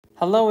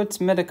Hello, it's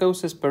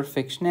Medicosis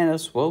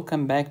Perfectionalis.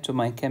 Welcome back to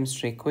my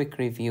chemistry quick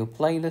review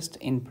playlist.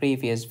 In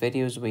previous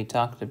videos, we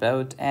talked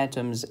about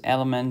atoms,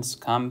 elements,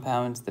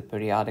 compounds, the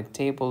periodic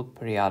table,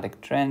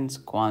 periodic trends,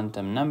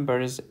 quantum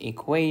numbers,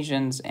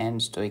 equations,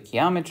 and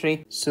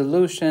stoichiometry,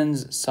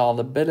 solutions,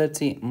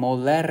 solubility,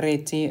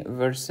 molarity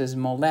versus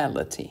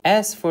molality.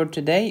 As for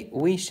today,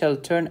 we shall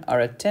turn our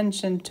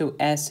attention to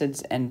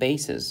acids and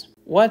bases.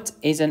 What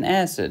is an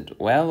acid?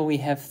 Well, we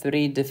have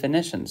three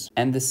definitions,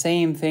 and the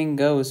same thing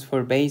goes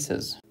for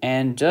bases.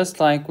 And just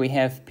like we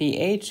have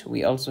pH,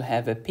 we also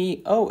have a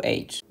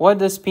pOH. What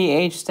does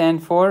pH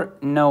stand for?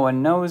 No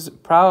one knows.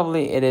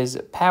 Probably it is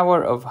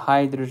power of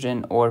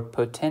hydrogen or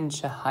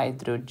potentia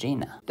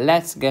hydrogena.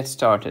 Let's get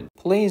started.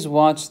 Please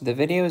watch the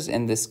videos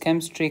in this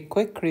chemistry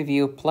quick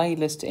review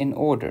playlist in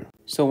order.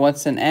 So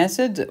what's an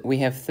acid? We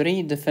have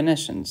three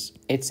definitions.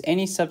 It's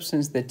any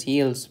substance that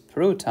yields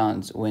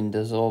protons when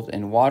dissolved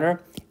in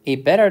water. A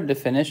better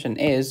definition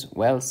is,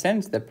 well,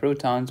 since the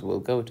protons will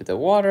go to the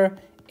water,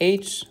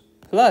 H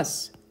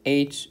plus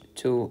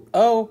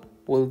H2O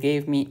will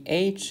give me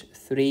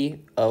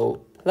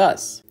H3O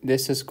plus.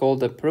 This is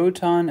called a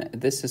proton,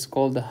 this is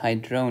called a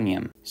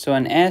hydronium. So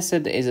an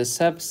acid is a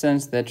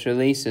substance that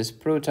releases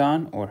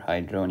proton or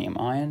hydronium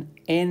ion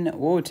in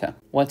water.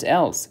 What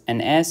else?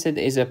 An acid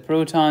is a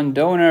proton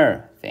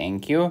donor.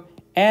 Thank you.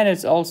 And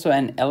it's also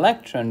an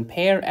electron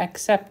pair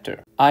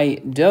acceptor. I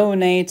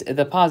donate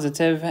the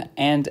positive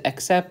and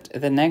accept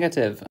the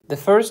negative. The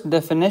first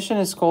definition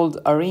is called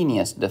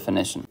Arrhenius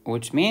definition,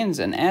 which means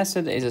an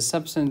acid is a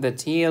substance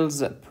that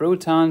yields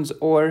protons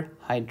or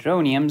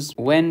hydroniums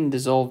when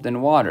dissolved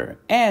in water.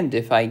 And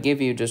if I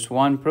give you just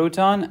one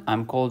proton,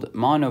 I'm called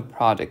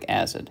monoprotic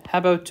acid. How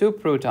about two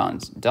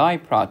protons?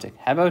 Diprotic.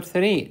 How about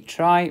three?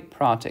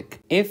 Triprotic.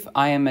 If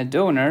I am a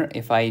donor,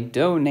 if I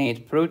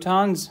donate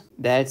protons,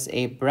 that's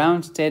a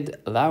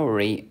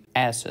Bronsted-Lowry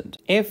acid.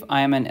 If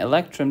I am an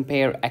electron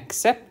pair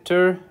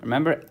acceptor,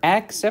 remember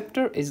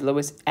acceptor is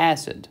Lewis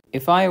acid.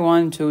 If I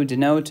want to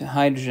denote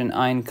hydrogen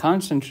ion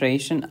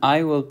concentration,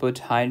 I will put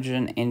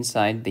hydrogen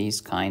inside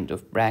these kind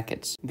of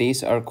brackets.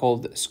 These are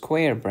called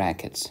square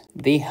brackets.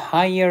 The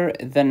higher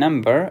the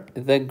number,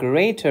 the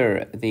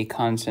greater the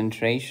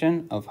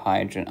concentration of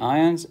hydrogen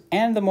ions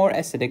and the more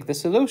acidic the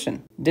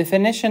solution.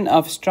 Definition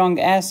of strong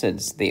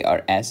acids. They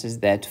are acids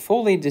that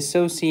fully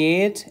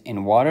dissociate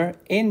in water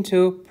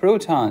into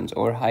protons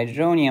or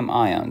hydronium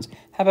ions.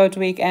 How about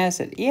weak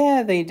acid?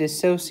 Yeah, they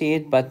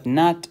dissociate but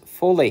not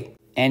fully.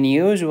 And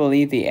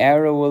usually the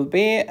arrow will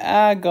be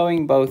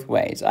going both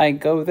ways. I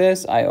go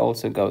this, I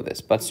also go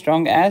this. But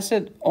strong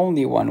acid,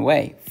 only one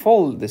way,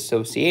 full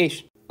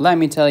dissociation. Let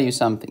me tell you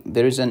something.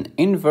 There is an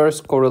inverse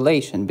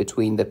correlation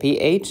between the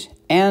pH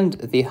and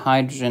the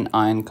hydrogen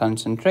ion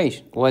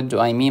concentration. What do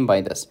I mean by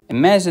this?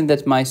 Imagine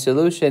that my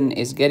solution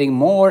is getting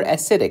more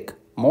acidic.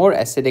 More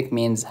acidic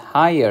means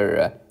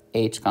higher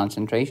H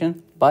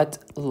concentration, but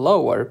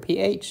lower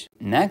pH.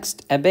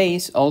 Next, a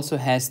base also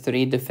has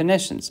three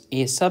definitions.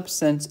 A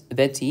substance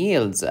that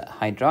yields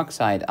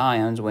hydroxide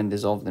ions when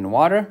dissolved in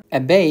water. A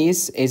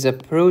base is a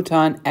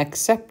proton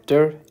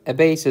acceptor. A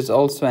base is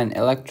also an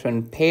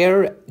electron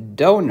pair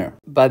donor.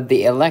 But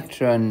the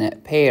electron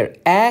pair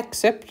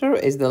acceptor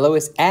is the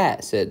Lewis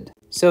acid.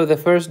 So the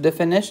first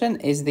definition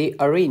is the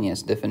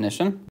Arrhenius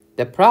definition.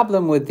 The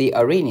problem with the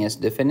Arrhenius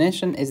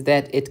definition is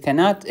that it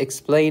cannot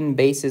explain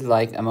bases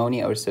like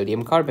ammonia or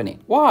sodium carbonate.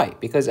 Why?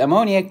 Because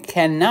ammonia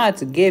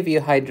cannot give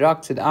you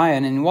hydroxide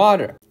ion in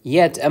water.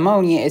 Yet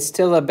ammonia is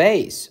still a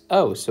base.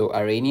 Oh, so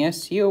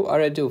Arrhenius, you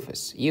are a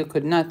doofus. You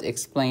could not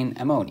explain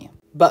ammonia.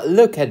 But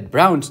look at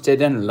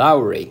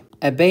Bronsted-Lowry.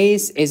 A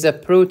base is a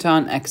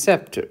proton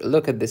acceptor.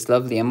 Look at this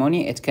lovely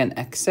ammonia. It can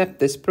accept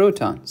this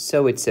proton,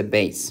 so it's a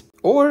base.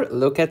 Or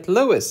look at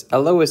Lewis. A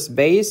Lewis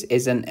base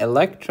is an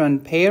electron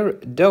pair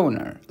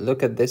donor.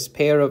 Look at this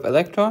pair of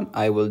electron.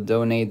 I will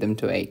donate them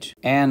to H.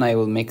 And I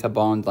will make a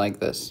bond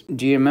like this.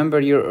 Do you remember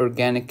your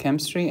organic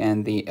chemistry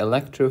and the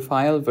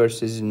electrophile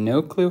versus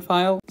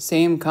nucleophile?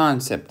 Same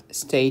concept.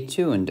 Stay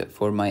tuned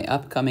for my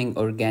upcoming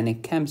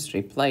organic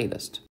chemistry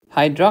playlist.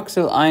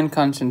 Hydroxyl ion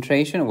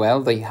concentration,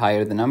 well, the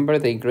higher the number,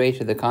 the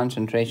greater the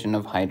concentration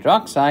of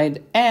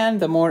hydroxide, and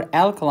the more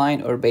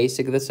alkaline or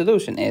basic the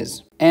solution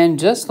is. And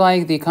just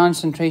like the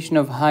concentration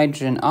of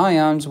hydrogen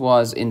ions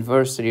was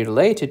inversely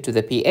related to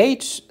the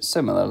pH,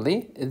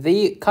 similarly,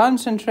 the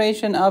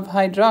concentration of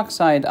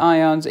hydroxide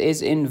ions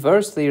is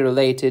inversely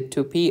related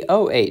to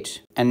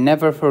pOH. And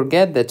never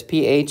forget that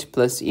pH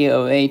plus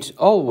EOH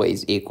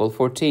always equal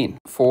 14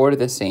 for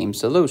the same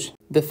solution.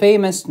 The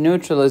famous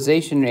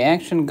neutralization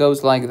reaction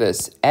goes like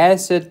this.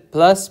 Acid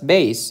plus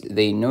base,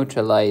 they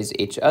neutralize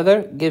each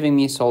other, giving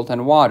me salt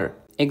and water.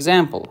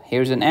 Example,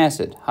 here's an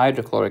acid,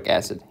 hydrochloric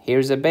acid.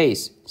 Here's a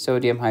base,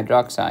 sodium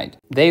hydroxide.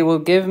 They will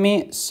give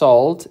me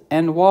salt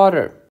and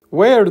water.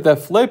 Where the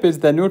flip is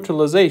the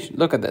neutralization?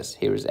 Look at this.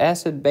 Here's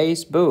acid,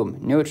 base, boom,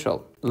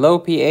 neutral. Low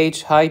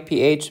pH, high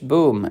pH,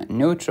 boom,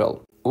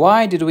 neutral.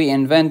 Why did we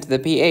invent the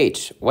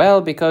pH?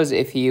 Well, because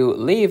if you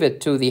leave it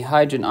to the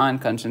hydrogen ion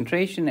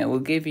concentration, it will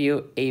give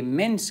you a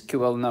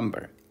minuscule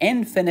number.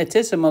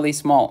 infinitesimally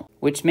small,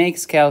 which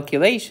makes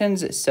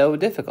calculations so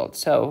difficult.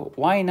 So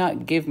why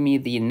not give me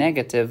the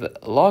negative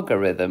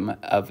logarithm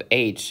of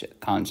H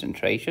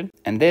concentration?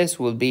 And this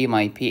will be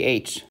my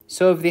pH.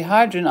 So if the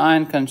hydrogen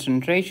ion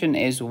concentration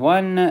is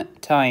 1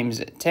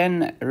 times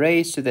 10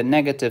 raised to the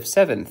negative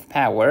 7th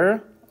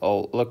power,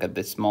 oh, look at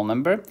this small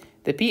number,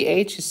 the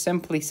pH is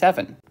simply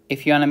 7.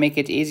 If you want to make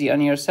it easy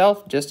on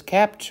yourself, just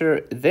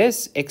capture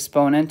this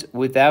exponent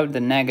without the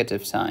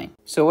negative sign.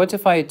 So what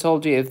if I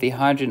told you if the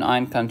hydrogen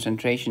ion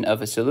concentration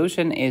of a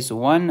solution is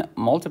 1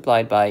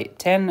 multiplied by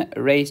 10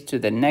 raised to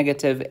the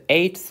negative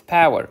 8th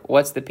power?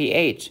 What's the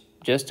pH?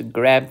 Just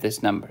grab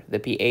this number. The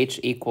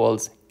pH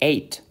equals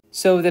 8.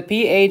 So the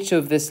pH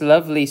of this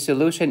lovely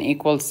solution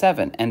equals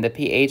 7, and the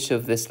pH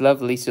of this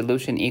lovely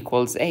solution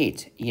equals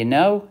 8. You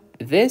know,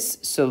 this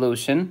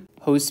solution,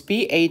 whose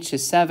pH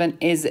is 7,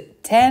 is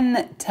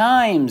 10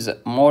 times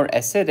more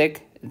acidic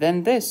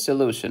than this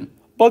solution.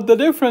 But the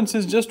difference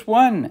is just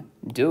 1.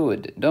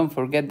 Dude, don't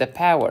forget the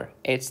power.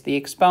 It's the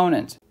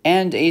exponent.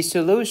 And a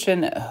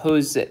solution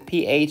whose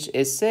pH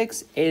is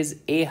 6 is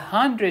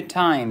 100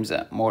 times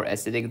more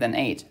acidic than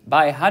 8.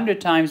 By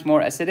 100 times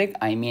more acidic,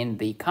 I mean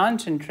the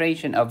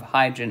concentration of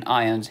hydrogen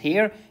ions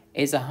here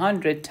is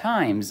 100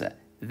 times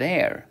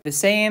there. The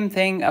same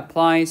thing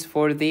applies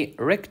for the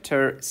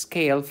Richter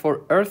scale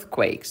for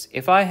earthquakes.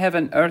 If I have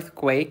an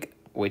earthquake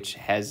which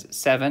has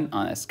 7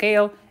 on a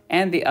scale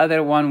and the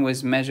other one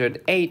was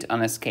measured 8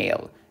 on a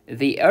scale,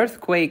 the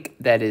earthquake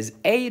that is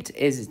 8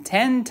 is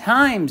 10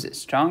 times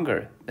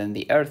stronger than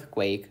the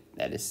earthquake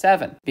that is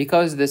 7,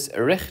 because this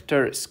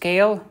Richter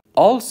scale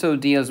also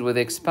deals with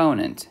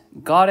exponent.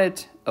 Got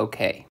it?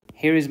 Okay.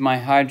 Here is my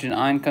hydrogen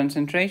ion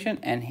concentration,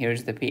 and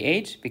here's the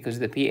pH, because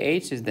the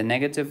pH is the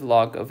negative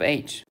log of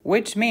H,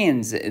 which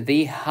means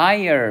the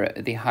higher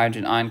the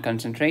hydrogen ion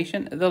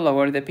concentration, the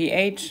lower the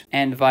pH,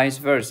 and vice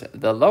versa.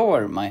 The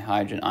lower my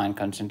hydrogen ion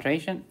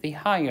concentration, the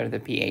higher the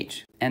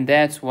pH. And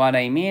that's what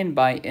I mean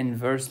by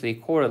inversely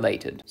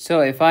correlated.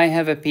 So if I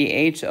have a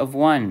pH of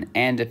 1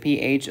 and a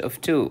pH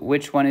of 2,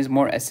 which one is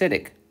more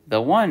acidic?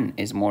 The 1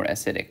 is more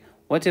acidic.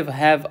 What if I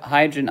have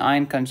hydrogen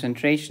ion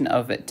concentration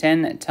of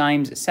 10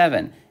 times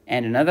 7?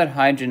 And another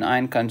hydrogen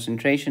ion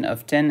concentration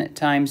of 10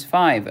 times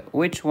 5.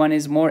 Which one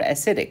is more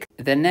acidic?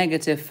 The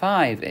negative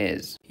 5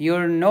 is.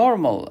 Your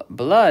normal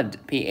blood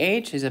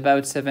pH is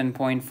about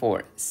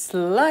 7.4,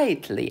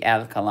 slightly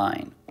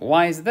alkaline.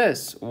 Why is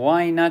this?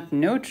 Why not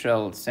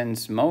neutral,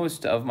 since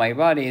most of my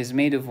body is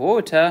made of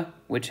water,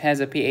 which has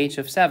a pH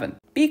of 7?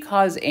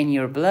 Because in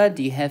your blood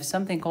you have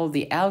something called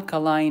the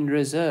alkaline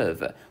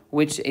reserve,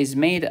 which is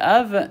made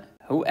of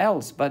who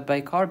else but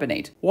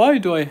bicarbonate? Why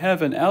do I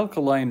have an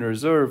alkaline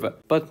reserve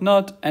but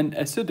not an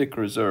acidic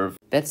reserve?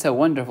 That's a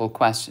wonderful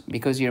question,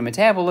 because your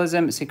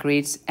metabolism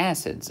secretes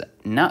acids,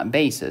 not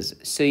bases.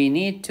 So you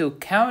need to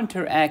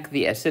counteract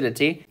the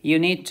acidity. You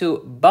need to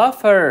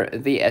buffer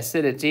the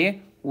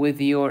acidity with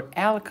your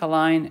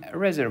alkaline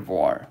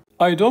reservoir.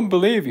 I don't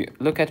believe you.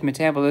 Look at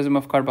metabolism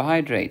of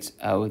carbohydrates.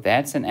 Oh,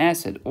 that's an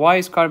acid. Why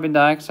is carbon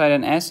dioxide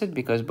an acid?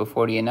 Because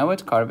before you know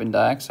it, carbon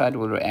dioxide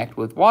will react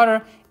with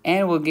water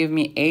and will give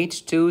me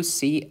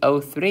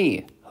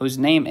H2CO3, whose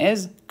name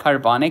is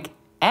carbonic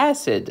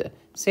acid.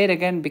 Say it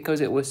again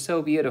because it was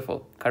so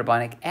beautiful.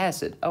 Carbonic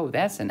acid. Oh,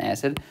 that's an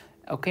acid.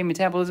 Okay,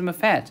 metabolism of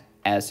fat.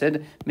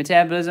 Acid.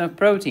 Metabolism of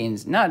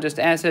proteins. Not just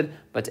acid,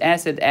 but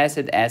acid,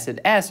 acid, acid,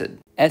 acid.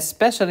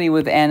 Especially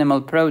with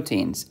animal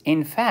proteins.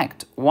 In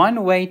fact,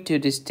 one way to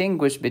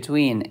distinguish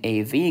between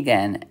a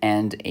vegan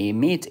and a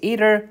meat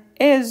eater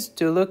is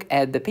to look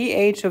at the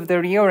pH of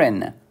their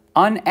urine.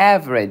 On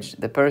average,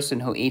 the person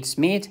who eats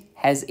meat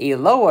has a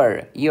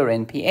lower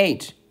urine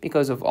pH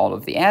because of all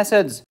of the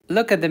acids.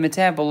 Look at the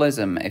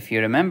metabolism. If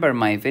you remember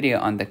my video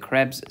on the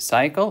Krebs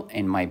cycle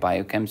in my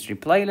biochemistry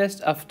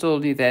playlist, I've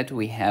told you that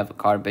we have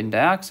carbon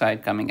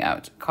dioxide coming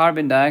out.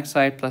 Carbon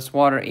dioxide plus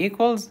water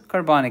equals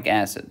carbonic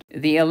acid.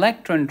 The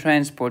electron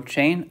transport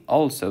chain,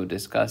 also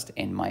discussed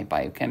in my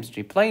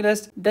biochemistry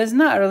playlist, does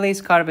not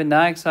release carbon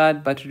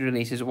dioxide, but it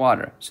releases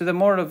water. So the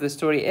moral of the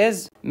story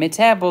is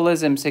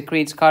metabolism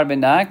secretes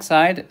carbon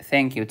dioxide,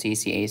 thank you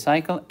TCA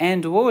cycle,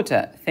 and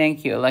water,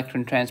 thank you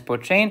electron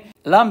transport chain.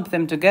 Lump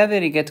them together,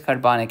 you get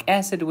carbonic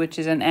acid, which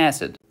is an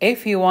acid.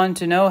 If you want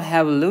to know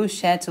how Le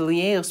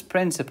Chatelier's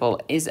principle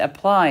is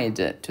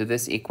applied to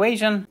this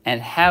equation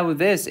and how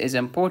this is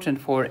important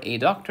for a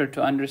doctor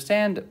to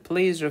understand,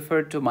 please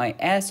refer to my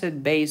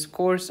acid-base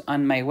course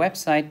on my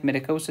website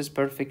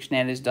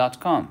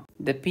medicosisperfectionalis.com.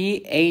 The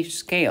pH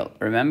scale.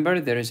 Remember,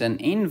 there is an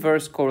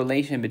inverse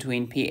correlation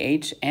between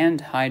pH and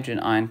hydrogen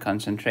ion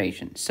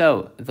concentration.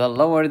 So, the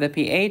lower the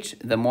pH,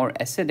 the more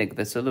acidic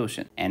the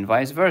solution. And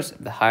vice versa,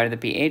 the higher the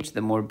pH,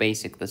 the more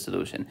basic the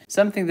solution.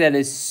 Something that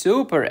is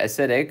super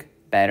acidic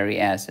battery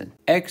acid.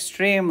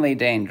 Extremely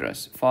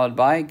dangerous, followed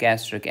by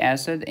gastric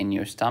acid in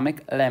your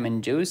stomach,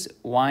 lemon juice,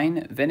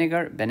 wine,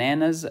 vinegar,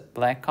 bananas,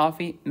 black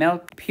coffee,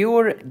 milk.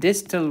 Pure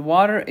distilled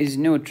water is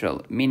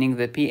neutral, meaning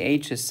the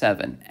pH is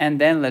 7. And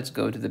then let's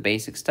go to the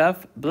basic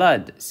stuff.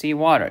 Blood,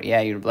 seawater.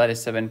 Yeah, your blood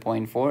is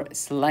 7.4,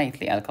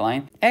 slightly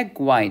alkaline. Egg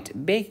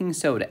white, baking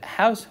soda,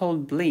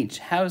 household bleach,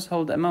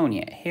 household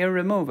ammonia, hair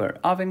remover,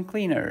 oven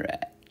cleaner,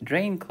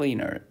 drain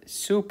cleaner,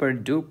 super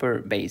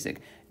duper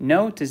basic.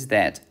 Notice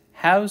that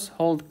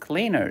household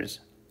cleaners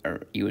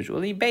are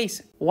usually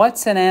basic.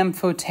 What's an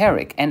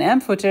amphoteric? An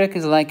amphoteric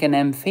is like an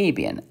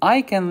amphibian.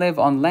 I can live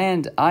on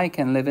land, I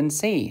can live in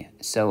sea.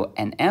 So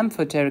an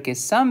amphoteric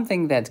is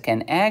something that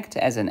can act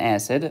as an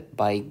acid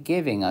by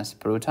giving us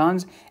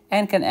protons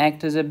and can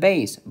act as a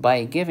base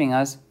by giving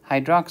us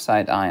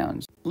hydroxide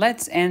ions.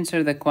 Let's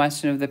answer the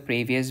question of the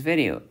previous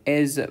video.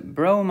 Is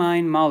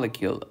bromine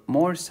molecule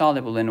more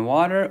soluble in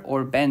water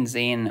or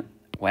benzene?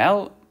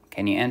 Well,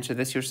 can you answer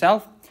this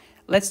yourself?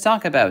 Let's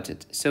talk about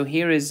it. So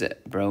here is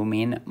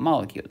bromine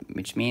molecule,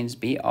 which means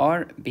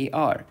Br,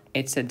 Br.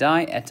 It's a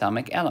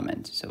diatomic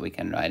element, so we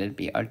can write it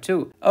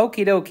Br2.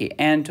 Okie dokie,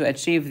 and to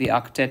achieve the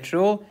octet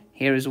rule,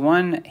 here is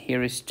 1,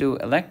 here is 2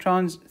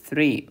 electrons,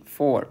 3,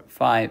 4,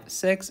 5,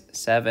 6,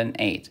 7,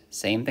 8.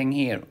 Same thing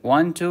here.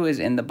 1, 2 is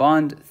in the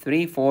bond,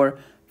 3, 4,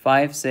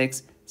 5,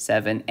 6,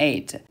 7,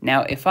 8.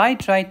 Now, if I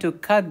try to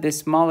cut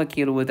this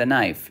molecule with a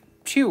knife,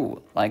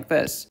 chew, like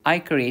this, I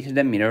created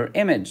a mirror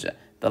image.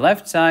 The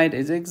left side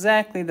is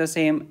exactly the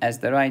same as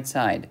the right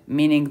side,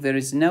 meaning there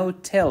is no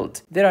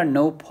tilt. There are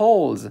no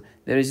poles.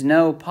 There is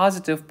no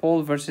positive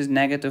pole versus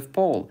negative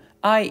pole.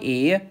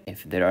 I.e.,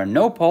 if there are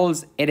no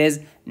poles, it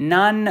is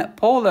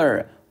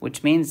non-polar,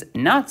 which means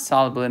not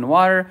soluble in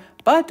water,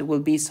 but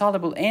will be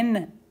soluble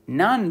in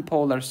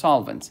non-polar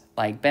solvents,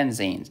 like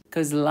benzenes,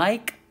 because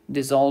like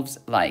dissolves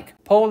like.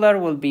 Polar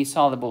will be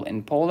soluble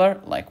in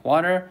polar, like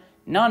water.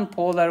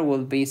 Non-polar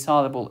will be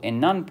soluble in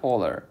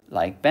non-polar,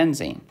 like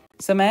benzene.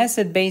 Some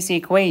acid-base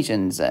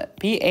equations.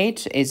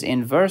 pH is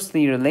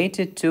inversely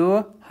related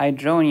to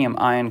hydronium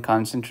ion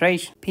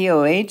concentration.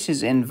 pOH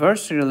is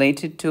inversely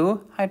related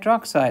to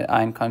hydroxide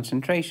ion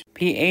concentration.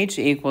 pH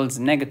equals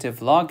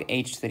negative log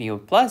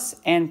H3O plus,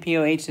 and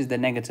pOH is the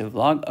negative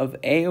log of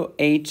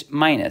AOH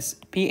minus.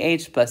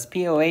 pH plus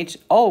pOH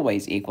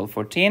always equal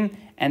 14.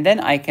 And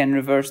then I can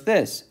reverse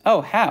this.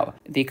 Oh, how?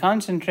 The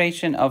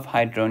concentration of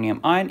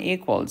hydronium ion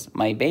equals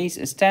my base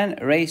is 10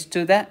 raised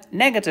to the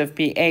negative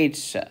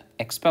pH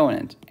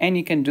exponent. And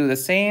you can do the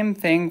same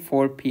thing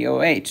for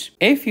pOH.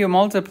 If you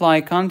multiply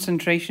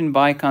concentration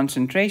by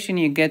concentration,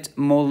 you get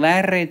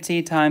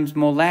molarity times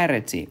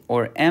molarity,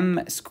 or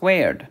M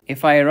squared.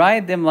 If I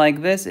write them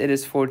like this, it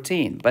is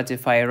 14. But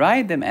if I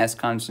write them as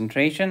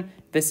concentration,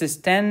 this is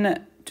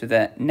 10 to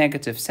the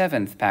negative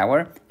 7th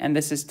power, and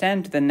this is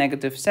 10 to the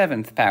negative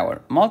 7th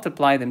power.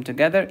 Multiply them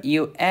together,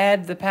 you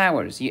add the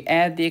powers, you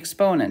add the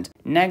exponent.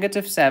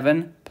 Negative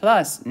 7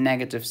 plus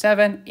negative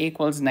 7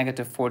 equals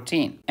negative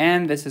 14.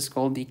 And this is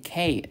called the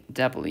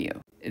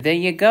KW. There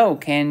you go.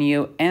 Can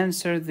you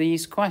answer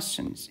these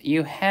questions?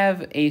 You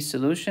have a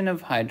solution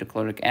of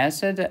hydrochloric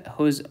acid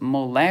whose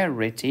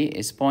molarity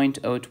is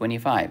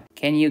 0.025.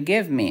 Can you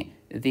give me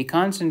the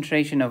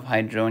concentration of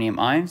hydronium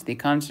ions, the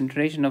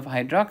concentration of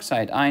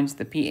hydroxide ions,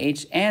 the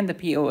pH, and the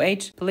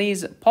pOH?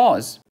 Please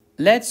pause.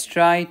 Let's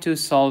try to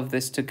solve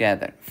this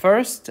together.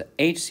 First,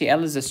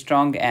 HCl is a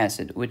strong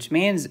acid, which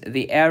means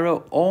the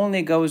arrow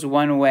only goes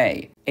one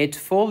way. It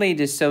fully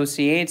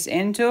dissociates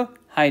into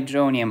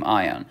hydronium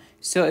ion.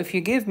 So if you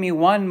give me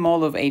 1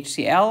 mole of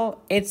HCl,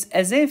 it's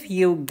as if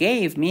you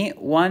gave me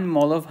 1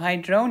 mole of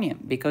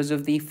hydronium because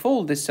of the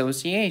full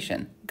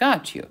dissociation.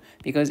 Got you.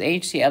 Because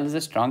HCl is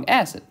a strong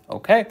acid.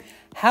 Okay.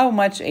 How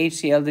much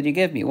HCl did you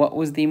give me? What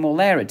was the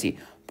molarity?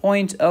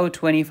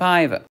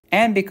 0.025.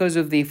 And because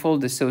of the full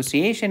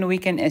dissociation, we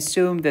can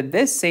assume that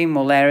this same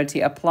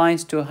molarity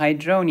applies to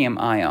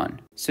hydronium ion.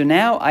 So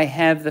now I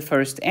have the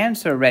first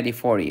answer ready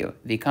for you.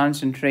 The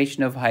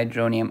concentration of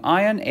hydronium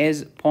ion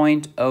is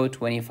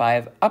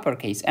 0.025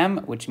 uppercase M,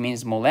 which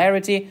means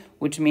molarity,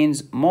 which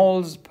means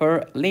moles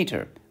per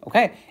liter.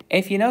 Okay,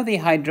 if you know the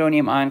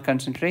hydronium ion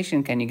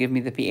concentration, can you give me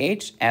the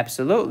pH?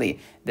 Absolutely.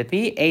 The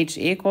pH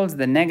equals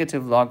the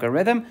negative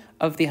logarithm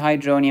of the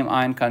hydronium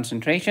ion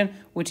concentration,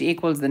 which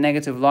equals the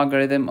negative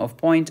logarithm of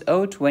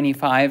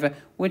 0.025,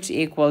 which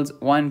equals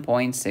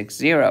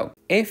 1.60.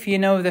 If you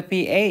know the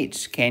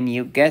pH, can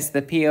you guess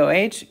the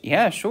pOH?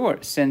 Yeah, sure.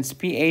 Since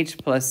pH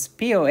plus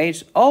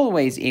pOH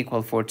always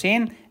equal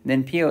 14,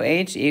 then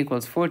pOH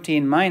equals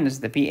 14 minus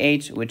the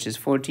pH, which is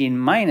 14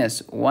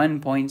 minus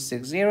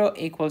 1.60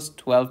 equals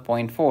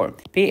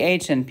 12.4.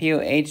 pH and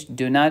pOH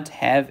do not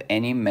have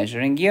any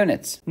measuring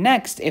units.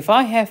 Next, if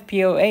I have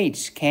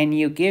pOH, can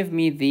you give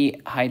me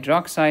the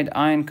hydroxide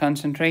ion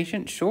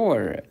concentration?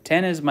 Sure.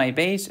 10 is my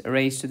base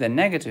raised to the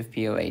negative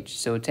pOH,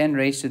 so 10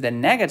 raised to the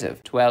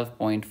negative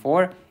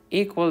 12.4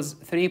 equals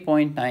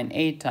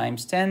 3.98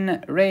 times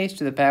 10 raised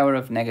to the power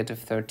of negative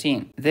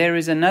 13. There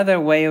is another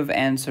way of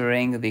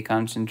answering the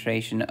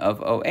concentration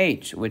of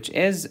OH, which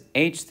is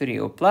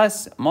H3O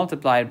plus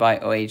multiplied by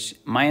OH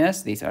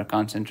minus, these are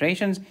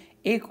concentrations,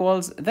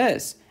 equals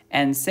this.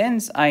 And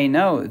since I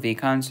know the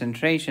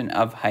concentration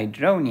of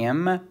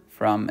hydronium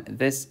from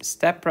this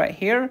step right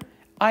here,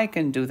 I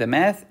can do the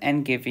math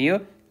and give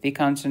you the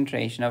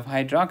concentration of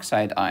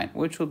hydroxide ion,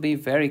 which will be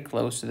very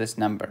close to this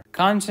number.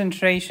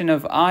 Concentration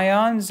of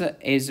ions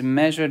is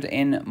measured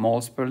in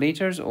moles per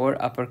liters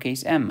or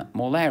uppercase M,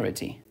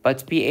 molarity.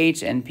 But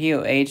pH and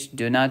pOH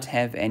do not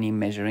have any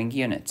measuring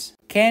units.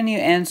 Can you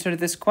answer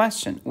this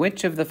question?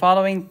 Which of the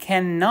following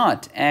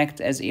cannot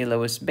act as a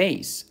Lewis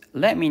base?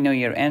 Let me know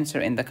your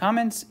answer in the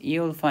comments.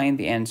 You'll find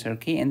the answer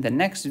key in the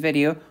next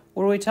video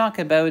where we talk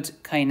about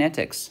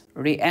kinetics,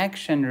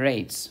 reaction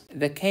rates,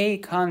 the K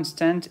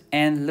constant,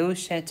 and Le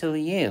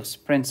Chatelier's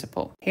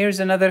principle. Here's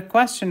another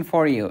question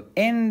for you.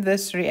 In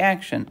this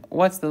reaction,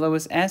 what's the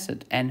Lewis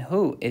acid and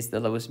who is the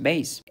Lewis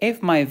base?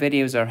 If my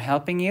videos are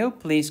helping you,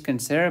 please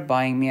consider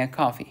buying me a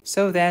coffee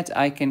so that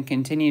I can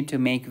continue to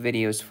make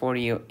videos for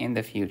you in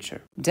the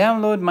future.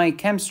 Download my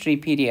chemistry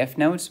PDF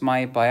notes,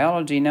 my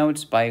biology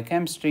notes,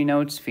 biochemistry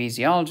notes,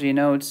 physiology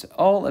notes,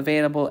 all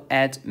available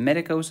at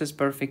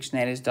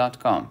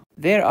medicosisperfectionalis.com.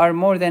 There are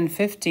more than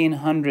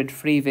 1,500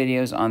 free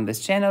videos on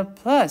this channel,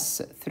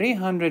 plus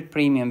 300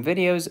 premium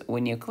videos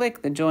when you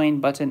click the join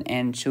button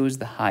and choose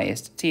the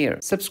highest tier.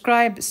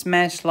 Subscribe,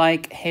 smash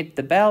like, hit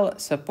the bell,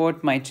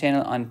 support my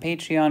channel on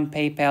Patreon,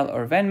 PayPal,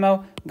 or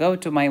Venmo. Go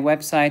to my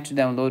website to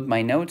download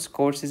my notes,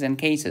 courses, and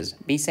cases.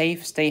 Be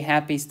safe, stay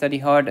happy, study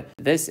hard.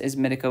 This is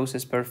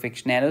Medicosis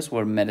Perfectionalis,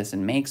 where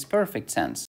medicine makes perfect sense.